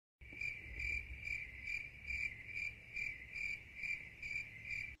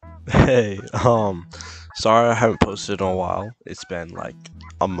Hey, sorry I haven't posted in a while. It's been like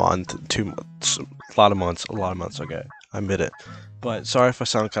a month, 2 months, a lot of months, okay. I admit it. But sorry if I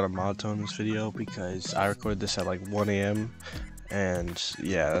sound kind of monotone in this video because I recorded this at like 1 a.m. And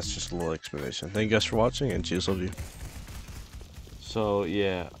yeah, that's just a little explanation. Thank you guys for watching and cheers, love you. So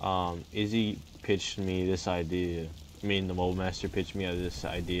yeah, Izzy pitched me this idea. I mean, the Mold Master pitched me this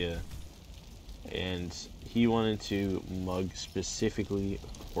idea, and he wanted to mug specifically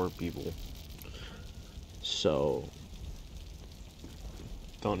poor people. So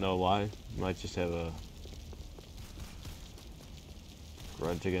don't know why. Might just have a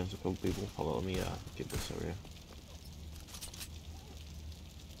grudge against a couple people. Hold on, let me get this over here.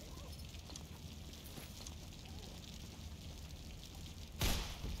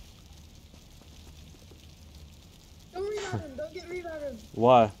 Don't revive him. Don't get revive him.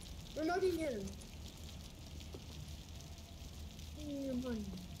 Why? We're mugging him. Give me your money.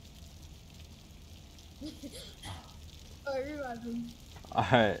 Alright, revive him.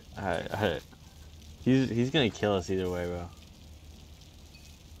 Alright. He's gonna kill us either way, bro.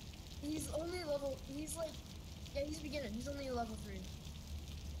 He's only level. He's like. Yeah, he's beginning. He's only level 3.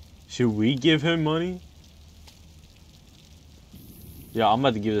 Should we give him money? Yeah, I'm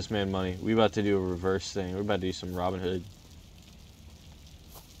about to give this man money. We about to do a reverse thing. We're about to do some Robin Hood.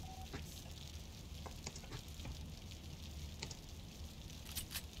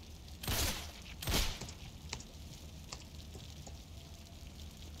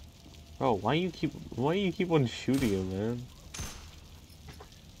 Bro, why you keep on shooting him, man?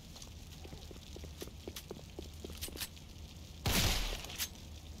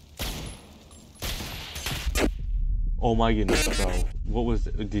 Oh my goodness, bro. What was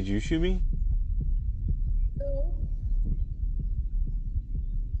it? Did you shoot me? No.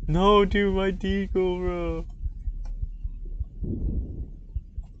 No, dude, my deagle, bro.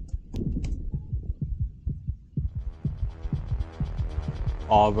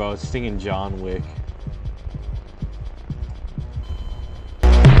 Oh, bro, it's stinging John Wick.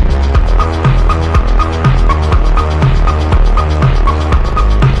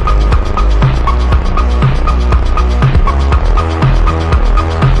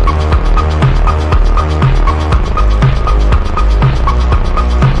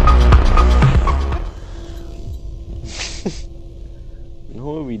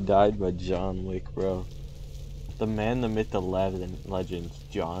 No, we died by John Wick, bro. The man, the myth, the legend,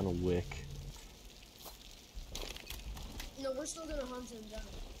 John Wick. No, we're still gonna hunt him down.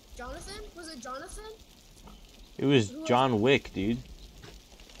 Jonathan? Was it Jonathan? It was John Wick, dude.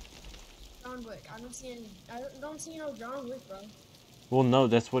 John Wick. I don't see any. I don't see no John Wick, bro. Well, no,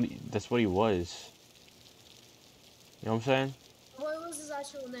 that's what he was. You know what I'm saying? What was his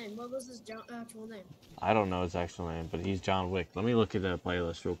actual name? What was his actual name? I don't know his actual name, but he's John Wick. Let me look at the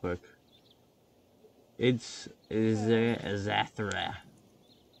playlist real quick. It's Zathra.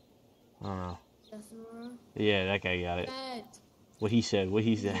 I don't know. Zathra? Yeah, that guy got it. What he said.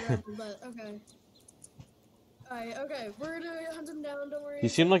 Yeah, but okay. Alright, okay. We're gonna hunt him down. Don't worry. He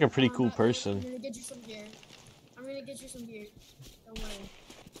seemed like a pretty cool person. I'm gonna get you some gear. Don't worry.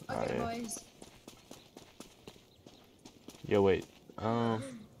 Okay, Alright. boys. Yo, wait.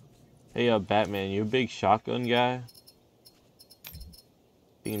 Hey, Batman, you a big shotgun guy?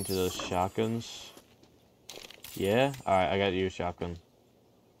 Being into those shotguns? Yeah? Alright, I got you a shotgun.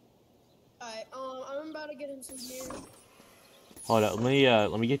 Alright, I'm about to get him some gear. Hold up,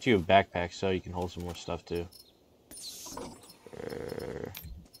 let me get you a backpack so you can hold some more stuff too.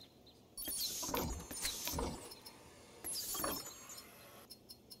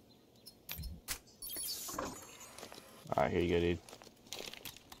 Alright, here you go, dude.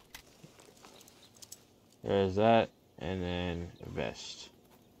 There's that, and then a vest.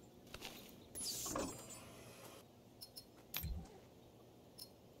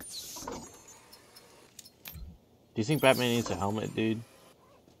 Do you think Batman needs a helmet, dude?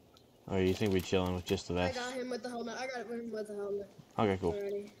 Or do you think we're chilling with just the vest? I got him with the helmet. Okay, cool.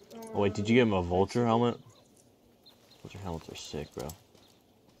 Already. Oh, wait, did you get him a Vulture helmet? Vulture helmets are sick, bro.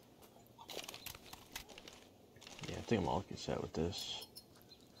 Yeah, I think I'm all set with this.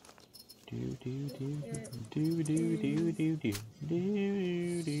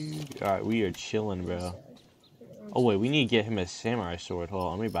 Alright, we are chilling, bro. Oh, wait, we need to get him a samurai sword. Hold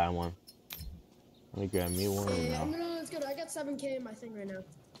on, let me buy one. Let me grab me one. Yeah, no, it's good. I got 7K in my thing right now.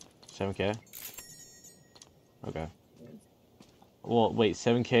 7K? Okay. Well, wait,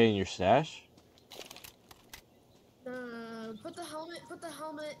 7K in your stash? Put the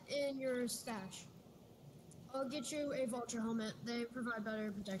helmet in your stash. I'll get you a vulture helmet. They provide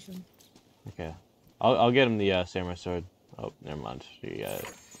better protection. Okay. I'll get him the samurai sword. Oh, never mind. You got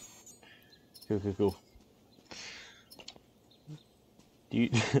it. Cool.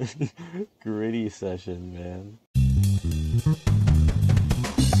 Dude, gritty session, man.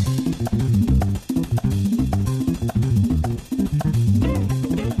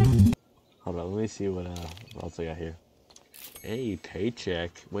 Hold on, let me see what else I got here. Hey,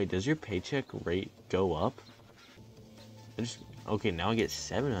 paycheck. Wait, does your paycheck rate go up? Okay, now I get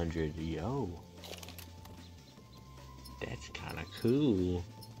 700. Yo. That's kind of cool.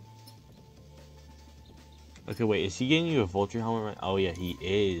 Okay, wait, is he getting you a vulture helmet right? Oh, yeah, he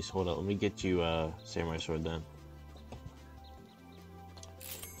is. Hold on, let me get you a samurai sword then.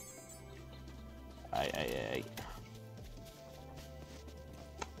 Aye.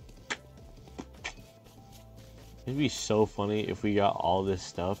 It'd be so funny if we got all this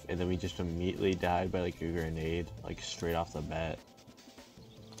stuff and then we just immediately died by like a grenade, like straight off the bat.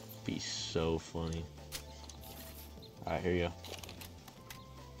 Be so funny. Alright, here you go.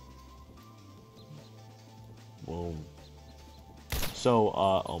 Boom. So,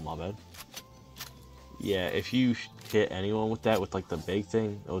 oh my bad. Yeah, if you hit anyone with that, with like the big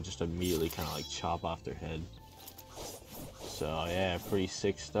thing, it'll just immediately kind of like chop off their head. So yeah, pretty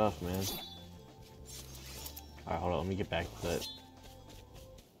sick stuff, man. Alright, hold on, let me get back to that.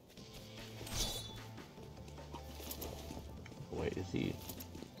 Wait, is he?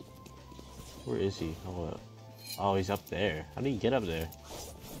 Where is he? Hold up. Oh, he's up there. How did he get up there?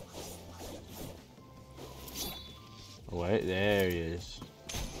 Wait, there he is.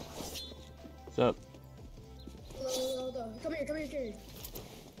 What's up? Hold on. Come here. Here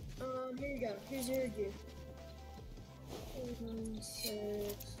you go. Here's your gear.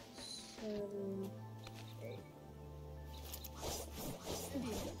 6, 7, 8.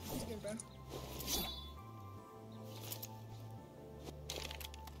 That's good, bro.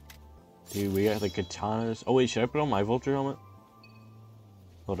 Dude, we got the katanas. Oh wait, should I put on my vulture helmet?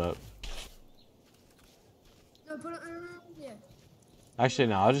 Hold up. No, put it on. Yeah. Actually,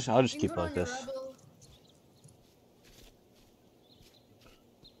 no. I'll just keep it put like on your this. rebel.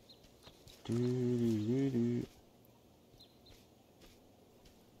 Do.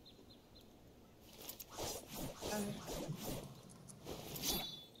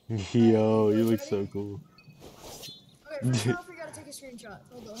 Yo, you look so cool. Okay, first off, we gotta take a screenshot.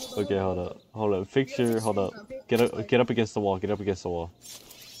 Hold on. Okay, hold up. Hold up. Get up against the wall. Get up against the wall.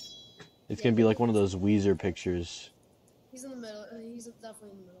 It's gonna be like one of those Weezer pictures. He's in the middle. He's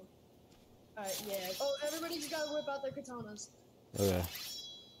definitely in the middle. Alright, yeah. Oh, everybody's gotta whip out their katanas. Okay.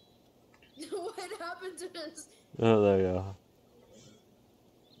 What happened to this? Oh, there you go.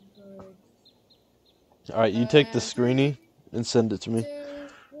 Alright, you take the screeny and send it to me. 2,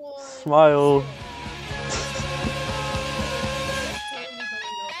 1. Smile.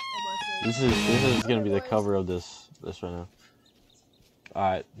 This is gonna be the cover of this right now.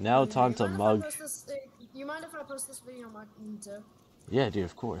 Alright, now time to mug. You mind if I post this video on my too? Yeah, dude,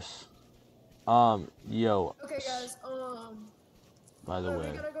 of course. Yo. Okay, guys. By the way,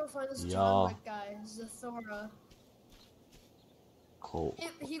 we gotta go find this y'all. John Wick guy, Zathora. Cool.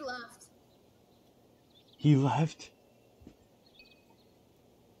 He left. He left?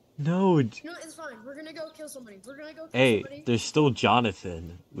 No. No, it's fine. We're gonna go kill somebody. Hey, there's still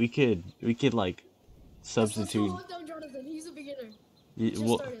Jonathan. We could like substitute. Let's go hunt down Jonathan. He's a beginner.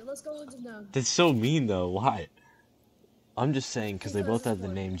 Started. Let's go hunt him down. That's so mean though. Why? I'm just saying because they both have the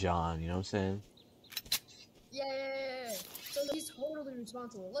name John. You know what I'm saying? Yeah. So he's totally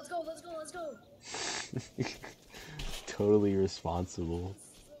responsible. Let's go. Totally responsible.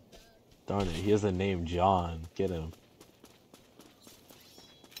 Darn it, he has the name John. Get him.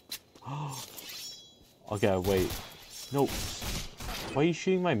 Okay, wait. No. Why are you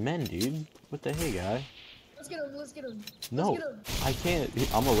shooting my men, dude? What the hey, guy? Let's get him. No, I can't.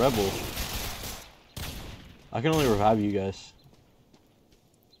 I'm a rebel. I can only revive you guys.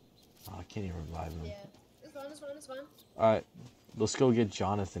 Oh, I can't even revive him. Yeah, it's fine. Alright, let's go get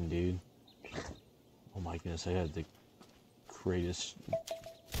Jonathan, dude. Oh my goodness, I had the greatest...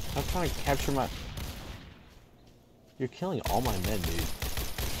 I'm trying to capture my... You're killing all my men, dude.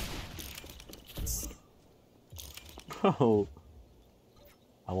 Bro.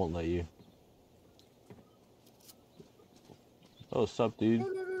 I won't let you. Oh, what's up, dude? No,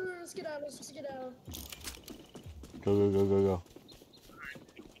 let's get out. Go.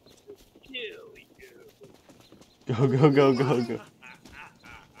 Go.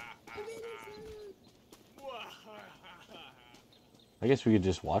 I guess we could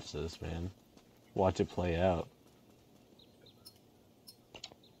just watch this, man. Watch it play out.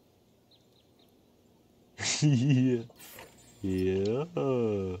 Yeah. Yeah.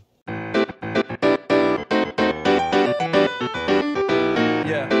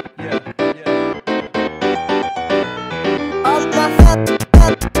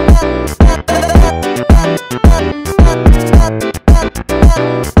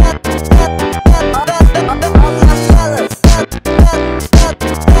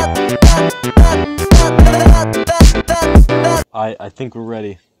 I think we're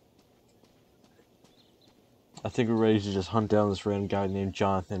ready. I think we're ready to just hunt down this random guy named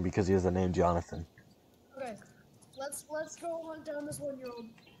Jonathan because he has the name Jonathan. Okay, let's go hunt down this 1-year-old.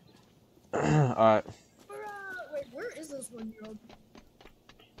 Alright. Wait, where is this 1-year-old?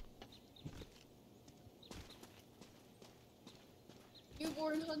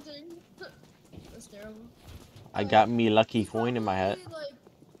 Newborn hunting. That's terrible. I got me lucky coin in my hat. Like,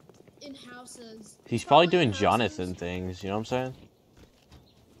 in houses. He's probably doing in houses. Jonathan things, you know what I'm saying?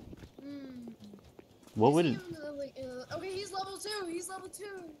 What would okay, he's level 2. He's level 2.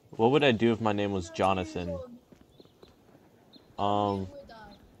 What would I do if my name was Jonathan? No.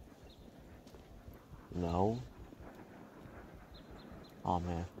 Oh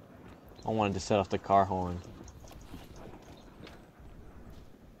man. I wanted to set off the car horn.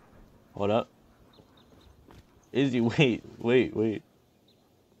 Hold up. Izzy, wait. Remember,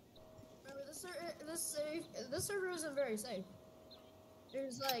 this server isn't very safe.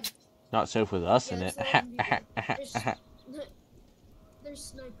 There's like... Not safe with us in it. There's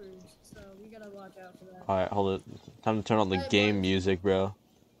snipers, so we gotta watch out for that. Alright, hold it. Time to turn on the game music, bro.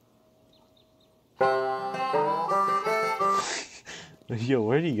 Yo,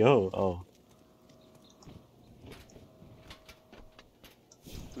 where'd he go? Oh.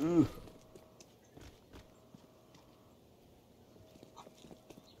 Ooh.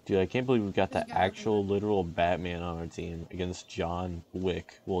 Dude, I can't believe we got that actual literal Batman on our team against John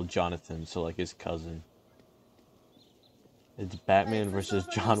Wick. Well, Jonathan, so like his cousin. It's Batman versus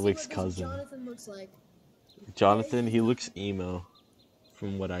John Wick's cousin. Jonathan looks like. Jonathan, he looks emo,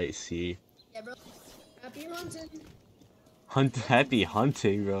 from what I see. Yeah, bro. Happy hunting. Happy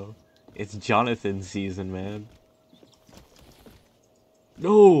hunting, bro. It's Jonathan season, man.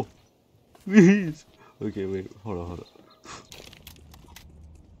 No! Please! Okay, wait, hold on.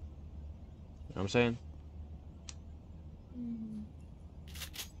 You know what I'm saying?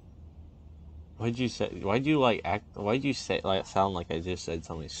 Why'd you say sound like I just said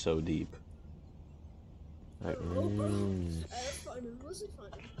something so deep? Like, That's fine. This is fine.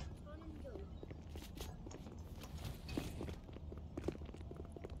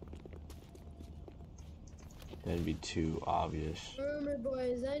 That'd be too obvious. Remember,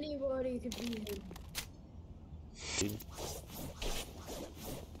 boys, anybody could be him.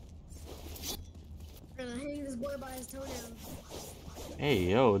 We're gonna hang this boy by his toenail. Hey,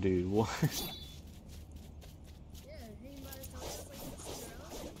 yo, dude, what? Yeah, hanging by his toenails like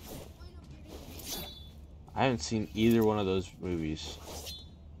Cinderella. I haven't seen either one of those movies.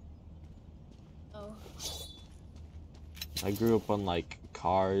 Oh. I grew up on, like,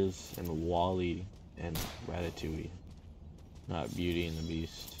 Cars and Wall-E and Ratatouille. Not Beauty and the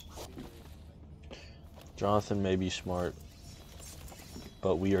Beast. Jonathan may be smart,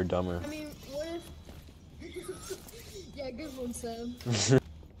 but we are dumber. I mean, what if... Yeah, good one, Sam.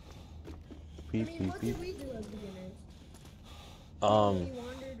 Beep, I mean, beep, what beep. did we do as beginners? We wandered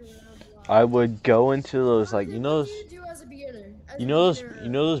around a lot. I would go into those, like, What you know did you do as a beginner? you know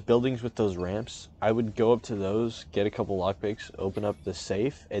those buildings with those ramps? I would go up to those, get a couple lockpicks, open up the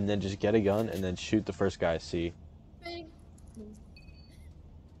safe, and then just get a gun and then shoot the first guy I see. Big.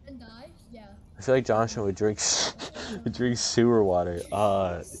 And die? Yeah. I feel like Jonathan would drink sewer water.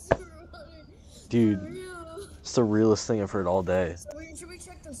 Dude, it's the realest thing I've heard all day. So should we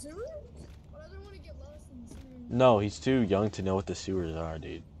check the sewer? But I don't want to get lost in the sewer. No, he's too young to know what the sewers are,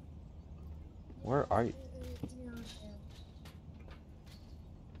 dude. Where are you?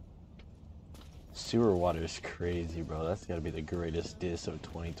 Sewer water is crazy, bro. That's gotta be the greatest diss of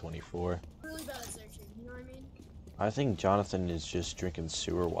 2024. Really bad at searching, you know what I mean? I think Jonathan is just drinking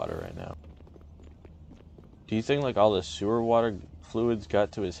sewer water right now. Do you think like all the sewer water fluids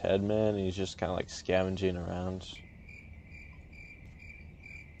got to his head, man, and he's just kind of like scavenging around?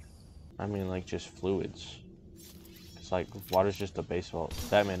 I mean, like just fluids. It's like water's just a base vault.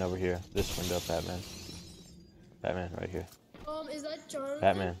 Batman over here. This window, Batman. Batman right here. Is that Jonathan?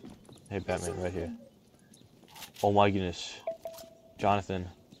 Batman. Hey, Batman right here. Oh my goodness. Jonathan.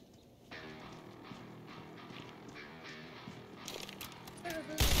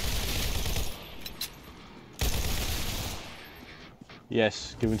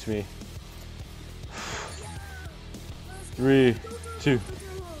 Yes, give it to me. 3, 2.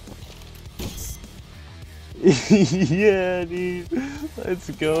 Yeah, dude. Let's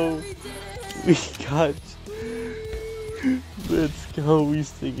go. We got. Let's go. We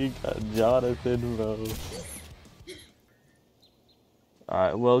singing got Jonathan, bro.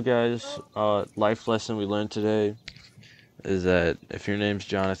 Alright, well, guys, life lesson we learned today is that if your name's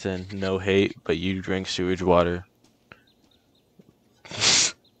Jonathan, no hate, but you drink sewage water.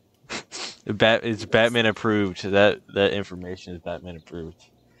 It's Batman approved. That information is Batman approved.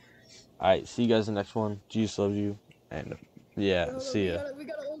 All right, see you guys in the next one. Jesus loves you, and yeah, Hold on, see ya. we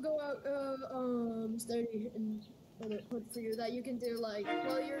gotta all go out, study and put for you that you can do like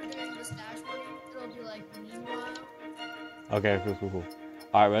while you're doing the stash one, it'll be like meanwhile. Okay, cool.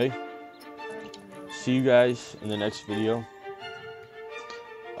 All right, ready? See you guys in the next video.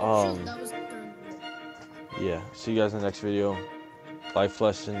 Oh, shoot, that was during the Yeah, see you guys in the next video. Life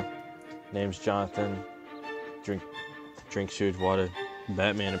lesson. Name's Jonathan. Drink sewage water.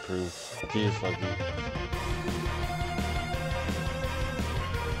 Batman approved. Jesus loves you.